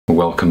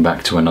Welcome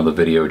back to another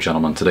video,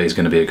 gentlemen. Today's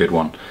going to be a good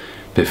one.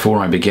 Before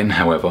I begin,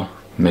 however,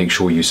 make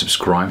sure you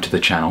subscribe to the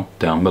channel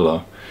down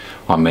below.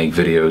 I make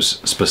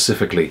videos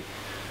specifically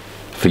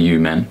for you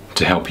men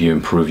to help you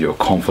improve your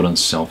confidence,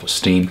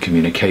 self-esteem,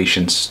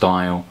 communication,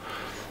 style,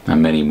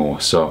 and many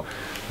more. So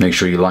make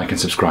sure you like and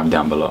subscribe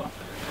down below.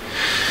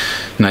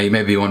 Now you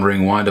may be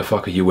wondering, why the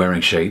fuck are you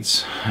wearing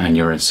shades and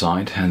you're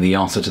inside? And the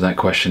answer to that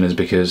question is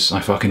because I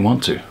fucking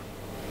want to.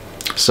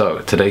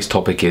 So today's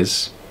topic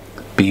is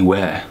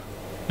beware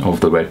of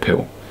the red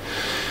pill.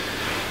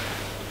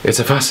 It's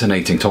a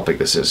fascinating topic,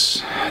 this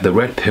is. The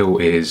red pill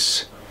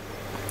is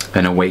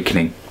an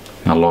awakening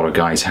a lot of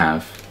guys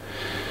have,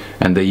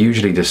 and they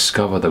usually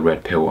discover the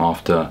red pill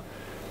after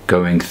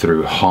going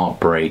through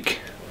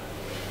heartbreak.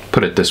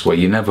 Put it this way,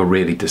 you never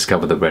really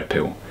discover the red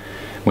pill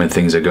when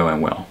things are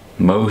going well.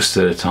 Most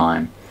of the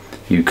time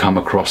you come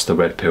across the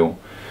red pill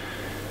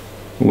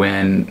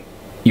when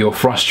you're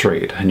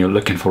frustrated and you're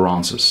looking for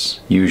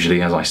answers.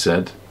 Usually, as I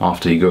said,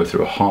 after you go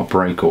through a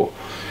heartbreak, or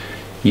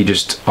you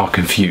just are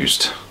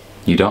confused.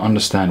 You don't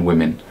understand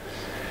women,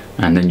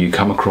 and then you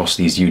come across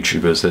these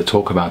YouTubers that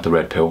talk about the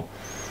red pill,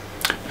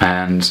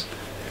 and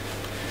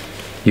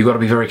you got to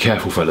be very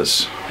careful,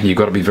 fellas. You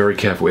got to be very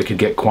careful. It could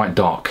get quite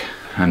dark,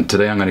 and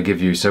today I'm going to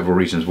give you several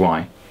reasons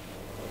why.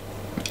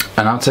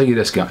 And I'll tell you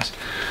this, guys,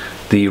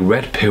 the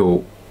red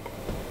pill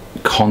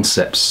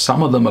concepts,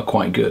 some of them are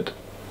quite good.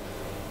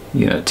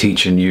 You know,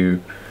 teaching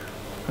you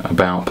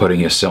about putting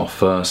yourself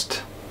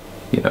first,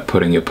 you know,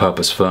 putting your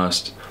purpose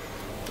first.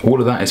 All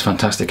of that is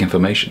fantastic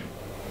information.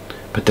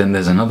 But then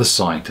there's another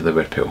side to the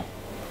red pill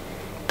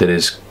that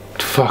is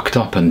fucked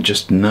up and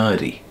just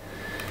nerdy.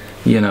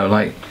 You know,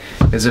 like,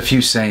 there's a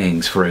few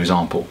sayings, for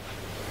example,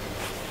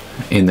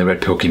 in the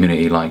red pill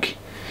community, like,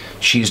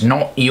 she's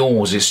not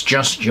yours, it's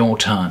just your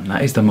turn.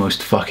 That is the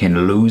most fucking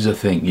loser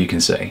thing you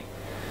can say.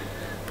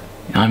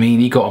 I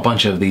mean, you got a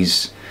bunch of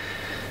these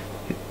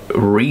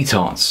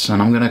retards, and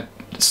I'm gonna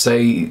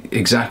say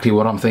exactly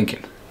what I'm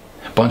thinking.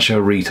 A bunch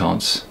of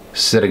retards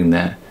sitting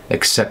there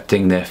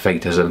accepting their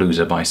fate as a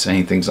loser by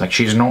saying things like,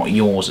 she's not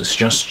yours, it's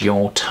just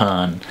your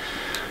turn.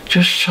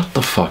 Just shut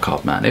the fuck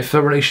up, man. If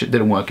the relationship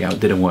didn't work out, it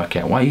didn't work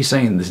out. Why are you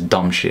saying this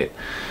dumb shit?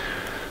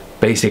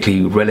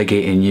 Basically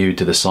relegating you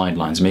to the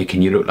sidelines,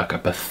 making you look like a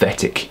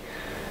pathetic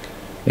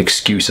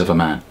excuse of a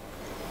man.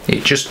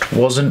 It just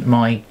wasn't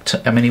my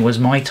it was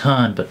my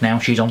turn, but now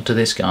she's on to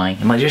this guy.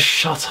 I'm like, just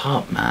shut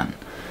up, man.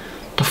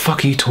 What the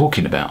fuck are you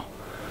talking about?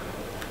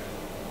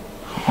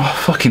 Oh,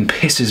 it fucking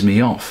pisses me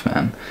off,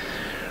 man.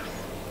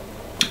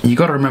 You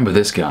gotta remember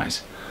this,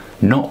 guys.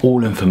 Not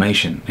all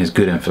information is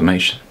good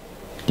information.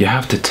 You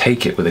have to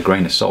take it with a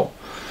grain of salt.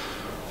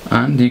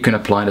 And you can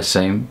apply the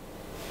same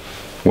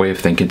way of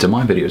thinking to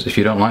my videos. If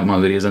you don't like my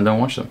videos, then don't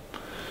watch them.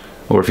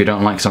 Or if you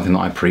don't like something that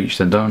I preach,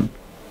 then don't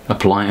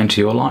apply it into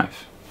your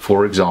life.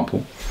 For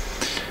example,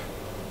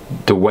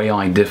 the way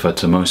I differ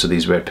to most of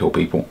these red pill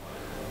people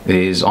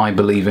is I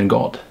believe in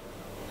God.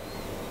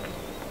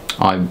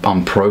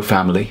 I'm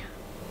pro-family.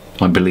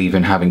 I believe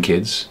in having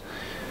kids.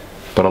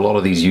 But a lot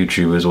of these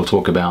YouTubers will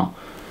talk about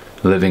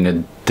living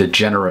a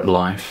degenerate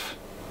life,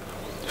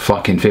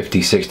 fucking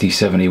 50, 60,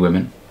 70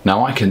 women.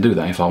 Now I can do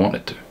that if I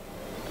wanted to,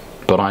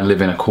 but I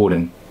live in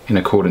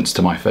accordance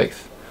to my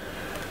faith.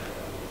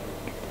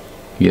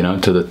 You know,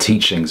 to the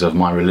teachings of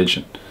my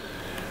religion,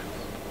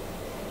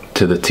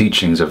 to the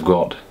teachings of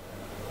God.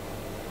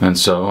 And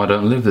so I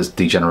don't live this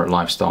degenerate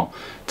lifestyle,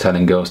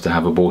 telling girls to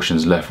have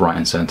abortions left, right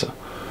and center.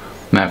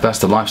 Now if that's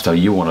the lifestyle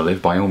you want to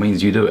live, by all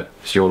means you do it.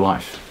 It's your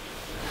life.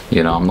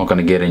 You know, I'm not going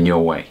to get in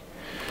your way.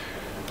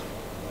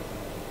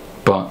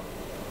 But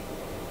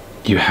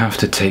you have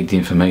to take the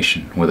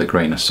information with a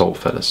grain of salt,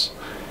 fellas.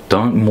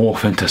 Don't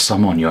morph into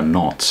someone you're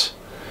not.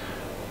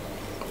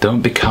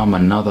 Don't become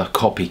another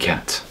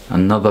copycat,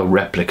 another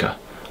replica,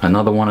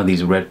 another one of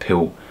these red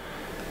pill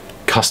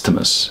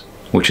customers,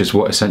 which is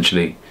what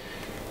essentially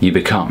you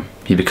become.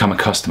 You become a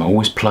customer,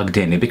 always plugged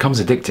in. It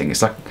becomes addicting.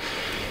 It's like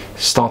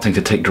starting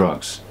to take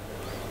drugs.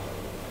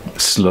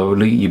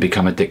 Slowly you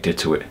become addicted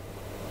to it.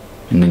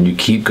 And then you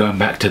keep going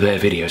back to their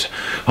videos.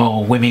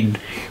 Oh, women,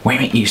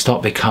 you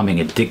start becoming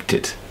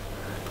addicted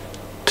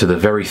to the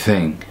very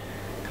thing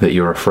that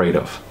you're afraid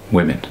of,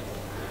 women.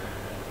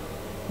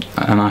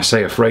 And I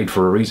say afraid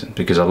for a reason,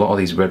 because a lot of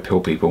these red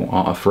pill people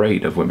are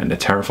afraid of women. They're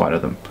terrified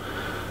of them.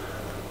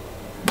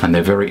 And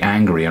they're very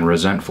angry and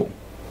resentful.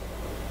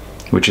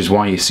 Which is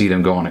why you see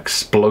them go on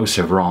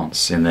explosive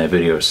rants in their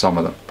videos, some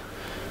of them.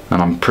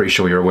 And I'm pretty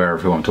sure you're aware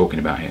of who I'm talking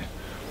about here.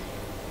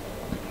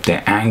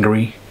 They're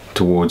angry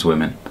towards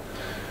women.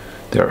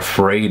 They're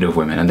afraid of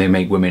women, and they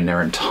make women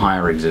their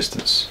entire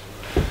existence.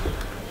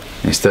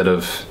 Instead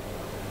of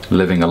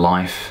living a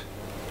life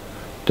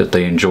that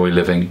they enjoy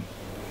living,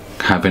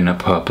 having a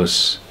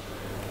purpose,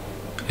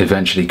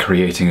 eventually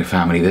creating a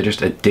family, they're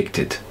just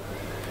addicted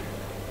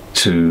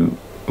to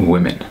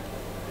women.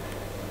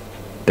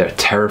 They're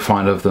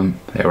terrified of them,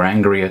 they're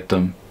angry at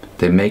them,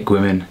 they make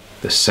women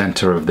the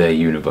center of their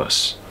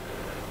universe.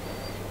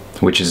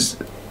 Which is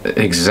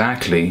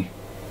exactly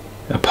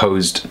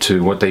opposed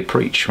to what they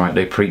preach, right?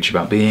 They preach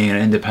about being an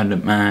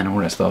independent man, all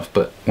that stuff,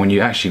 but when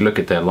you actually look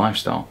at their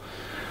lifestyle,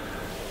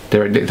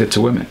 they're addicted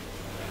to women.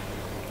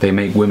 They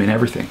make women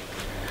everything.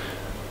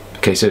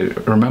 Okay, so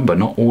remember,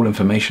 not all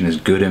information is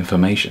good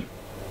information.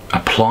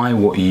 Apply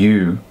what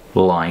you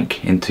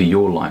like into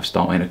your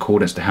lifestyle in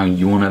accordance to how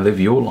you want to live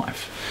your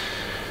life.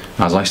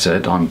 As I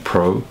said,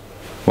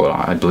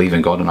 I believe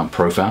in God and I'm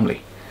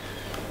pro-family.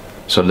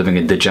 So living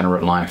a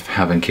degenerate life,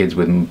 having kids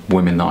with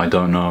women that I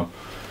don't know,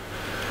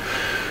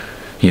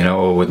 you know,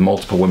 or with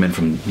multiple women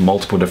from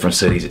multiple different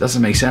cities, it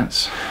doesn't make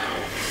sense.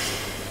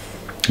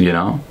 You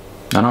know?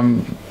 And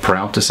I'm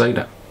proud to say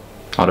that.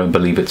 I don't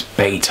believe it's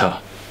beta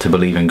to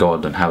believe in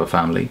God and have a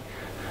family.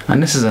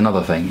 And this is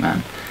another thing,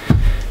 man.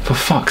 For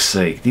fuck's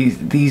sake,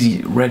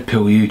 these red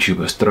pill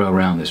YouTubers throw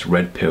around this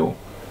red pill,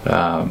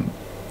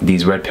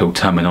 these red pill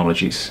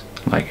terminologies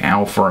like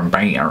alpha and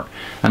beta.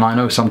 And I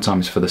know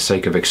sometimes for the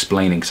sake of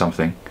explaining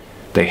something,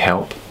 they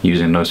help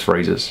using those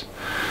phrases.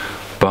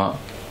 But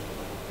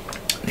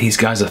these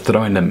guys are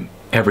throwing them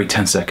every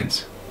 10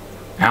 seconds.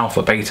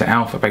 Alpha, beta,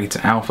 alpha,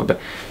 beta, alpha, beta.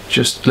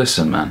 Just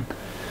listen, man.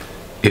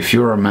 If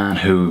you're a man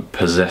who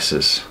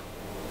possesses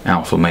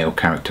alpha male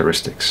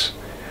characteristics,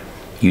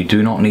 you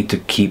do not need to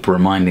keep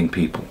reminding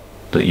people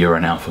that you're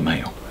an alpha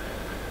male.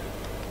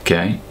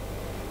 Okay?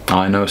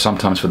 I know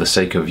sometimes for the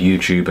sake of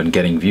YouTube and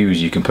getting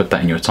views, you can put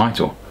that in your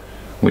title,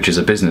 which is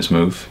a business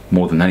move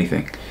more than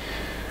anything.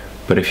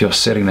 But if you're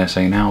sitting there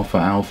saying alpha,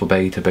 alpha,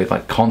 beta, beta,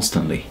 like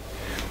constantly,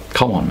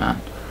 come on,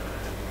 man.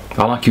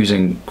 I like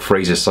using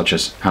phrases such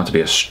as how to be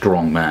a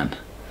strong man,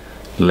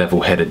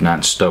 level-headed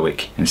man,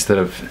 stoic, instead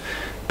of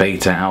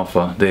beta,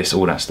 alpha, this,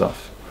 all that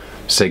stuff.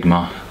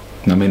 Sigma.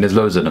 I mean, there's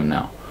loads of them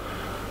now.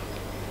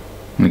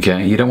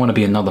 Okay, you don't want to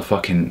be another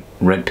fucking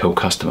red pill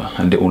customer,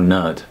 a little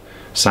nerd,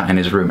 sat in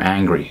his room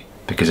angry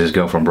because his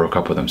girlfriend broke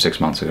up with him 6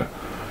 months ago.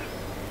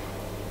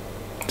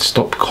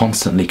 Stop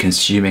constantly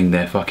consuming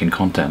their fucking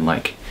content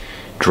like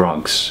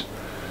drugs,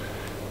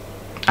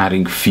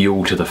 adding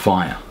fuel to the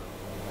fire,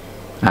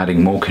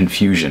 adding more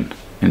confusion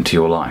into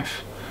your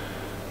life.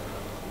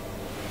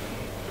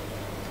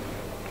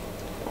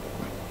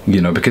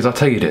 You know, because I'll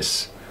tell you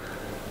this,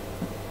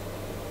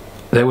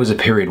 there was a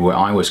period where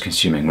I was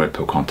consuming red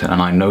pill content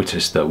and I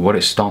noticed that what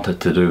it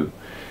started to do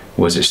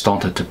was it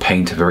started to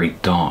paint a very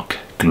dark,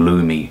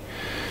 gloomy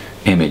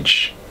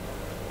image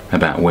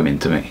about women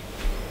to me.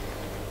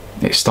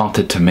 It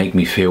started to make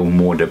me feel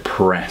more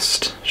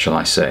depressed, shall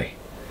I say,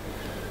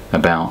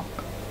 about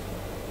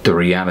the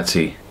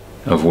reality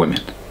of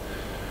women.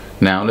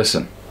 Now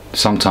listen,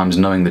 sometimes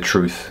knowing the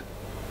truth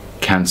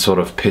can sort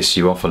of piss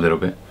you off a little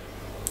bit,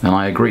 and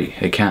I agree,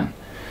 it can,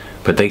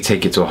 but they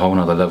take it to a whole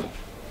nother level.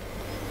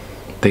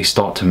 They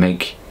start to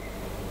make,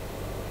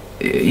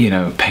 you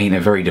know, paint a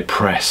very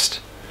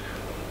depressed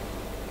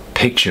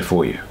picture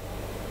for you,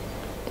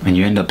 and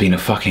you end up being a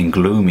fucking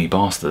gloomy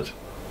bastard.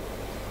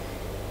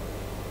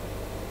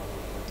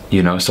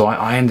 You know, so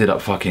I ended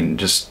up fucking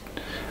just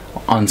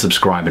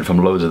unsubscribing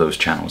from loads of those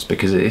channels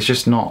because it's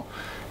just not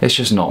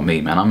me,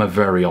 man. I'm a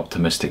very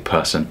optimistic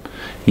person.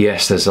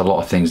 Yes, there's a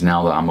lot of things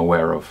now that I'm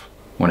aware of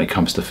when it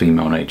comes to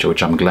female nature,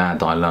 which I'm glad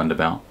that I learned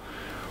about.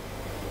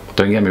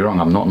 Don't get me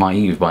wrong, I'm not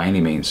naive by any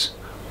means.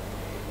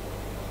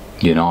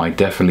 You know, I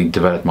definitely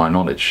developed my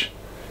knowledge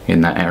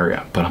in that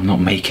area, but I'm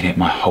not making it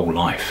my whole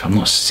life. I'm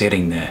not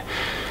sitting there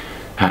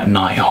at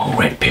night, oh,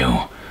 red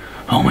pill,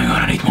 oh my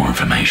god, I need more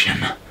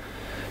information.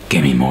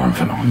 Give me more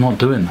information. I'm not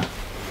doing that.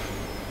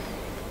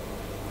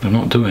 I'm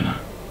not doing that.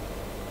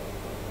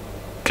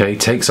 Okay,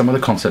 take some of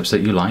the concepts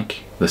that you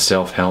like, the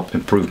self-help,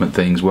 improvement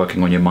things,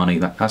 working on your money,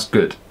 that's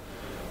good.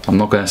 I'm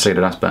not going to say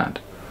that that's bad.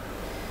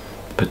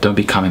 But don't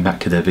be coming back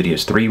to their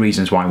videos. 3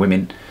 reasons why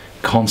women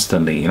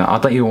constantly, you know, I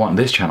don't even want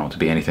this channel to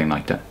be anything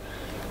like that.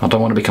 I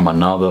don't want to become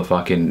another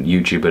fucking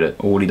YouTuber that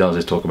all he does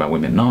is talk about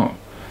women. No.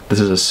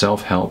 This is a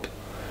self-help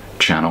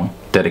channel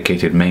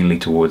dedicated mainly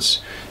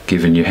towards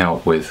giving you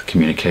help with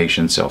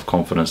communication,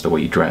 self-confidence, the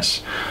way you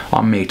dress.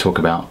 I may talk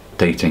about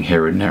dating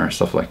here and there and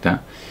stuff like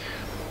that,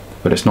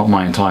 but it's not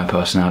my entire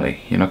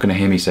personality. You're not going to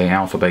hear me say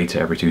alpha beta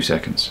every 2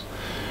 seconds.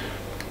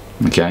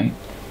 Okay?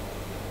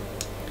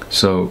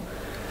 So,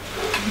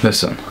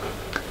 listen.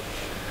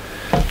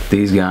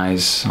 These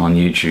guys on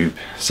YouTube,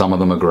 some of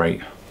them are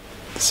great.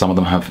 Some of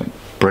them have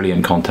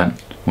brilliant content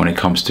when it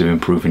comes to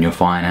improving your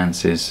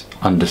finances,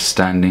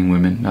 understanding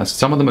women.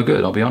 Some of them are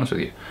good, I'll be honest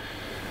with you.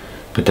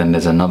 But then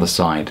there's another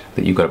side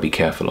that you've got to be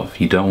careful of.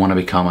 You don't want to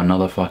become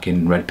another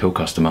fucking red pill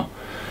customer,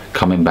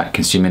 coming back,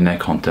 consuming their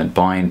content,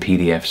 buying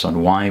PDFs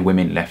on why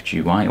women left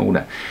you, why all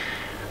that.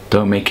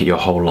 Don't make it your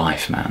whole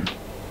life, man.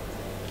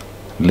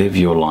 Live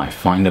your life,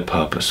 find a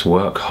purpose,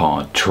 work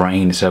hard,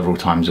 train several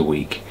times a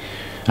week.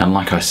 And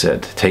like I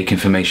said, take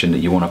information that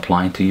you want to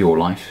apply into your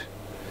life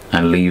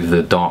and leave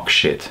the dark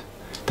shit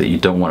that you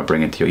don't want to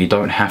bring into your. You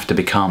don't have to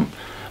become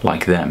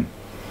like them.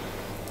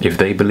 If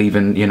they believe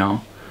in, you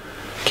know,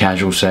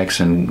 casual sex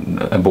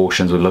and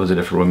abortions with loads of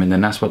different women,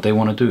 then that's what they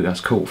want to do. That's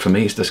cool. For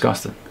me, it's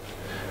disgusting.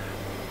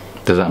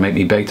 Does that make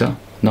me beta?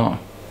 No.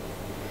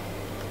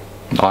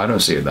 I don't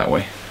see it that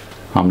way.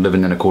 I'm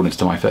living in accordance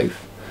to my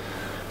faith.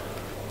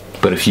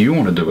 But if you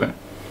want to do it,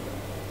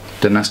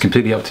 then that's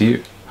completely up to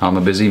you. I'm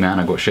a busy man,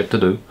 I've got shit to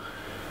do.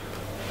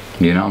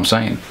 You know what I'm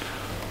saying?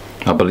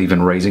 I believe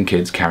in raising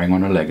kids, carrying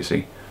on a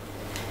legacy.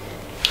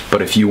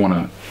 But if you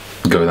want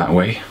to go that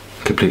way,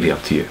 completely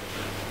up to you.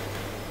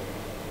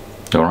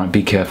 Alright,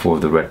 be careful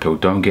with the red pill.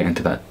 Don't get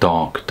into that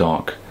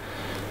dark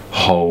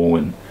hole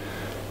and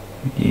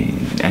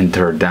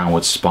enter a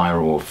downward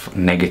spiral of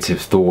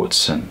negative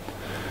thoughts, and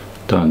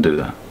don't do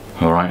that.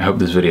 Alright, I hope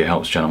this video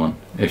helps, gentlemen.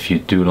 If you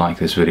do like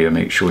this video,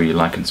 make sure you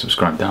like and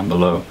subscribe down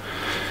below.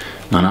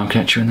 And I'll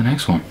catch you in the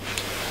next one.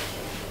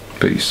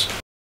 Peace.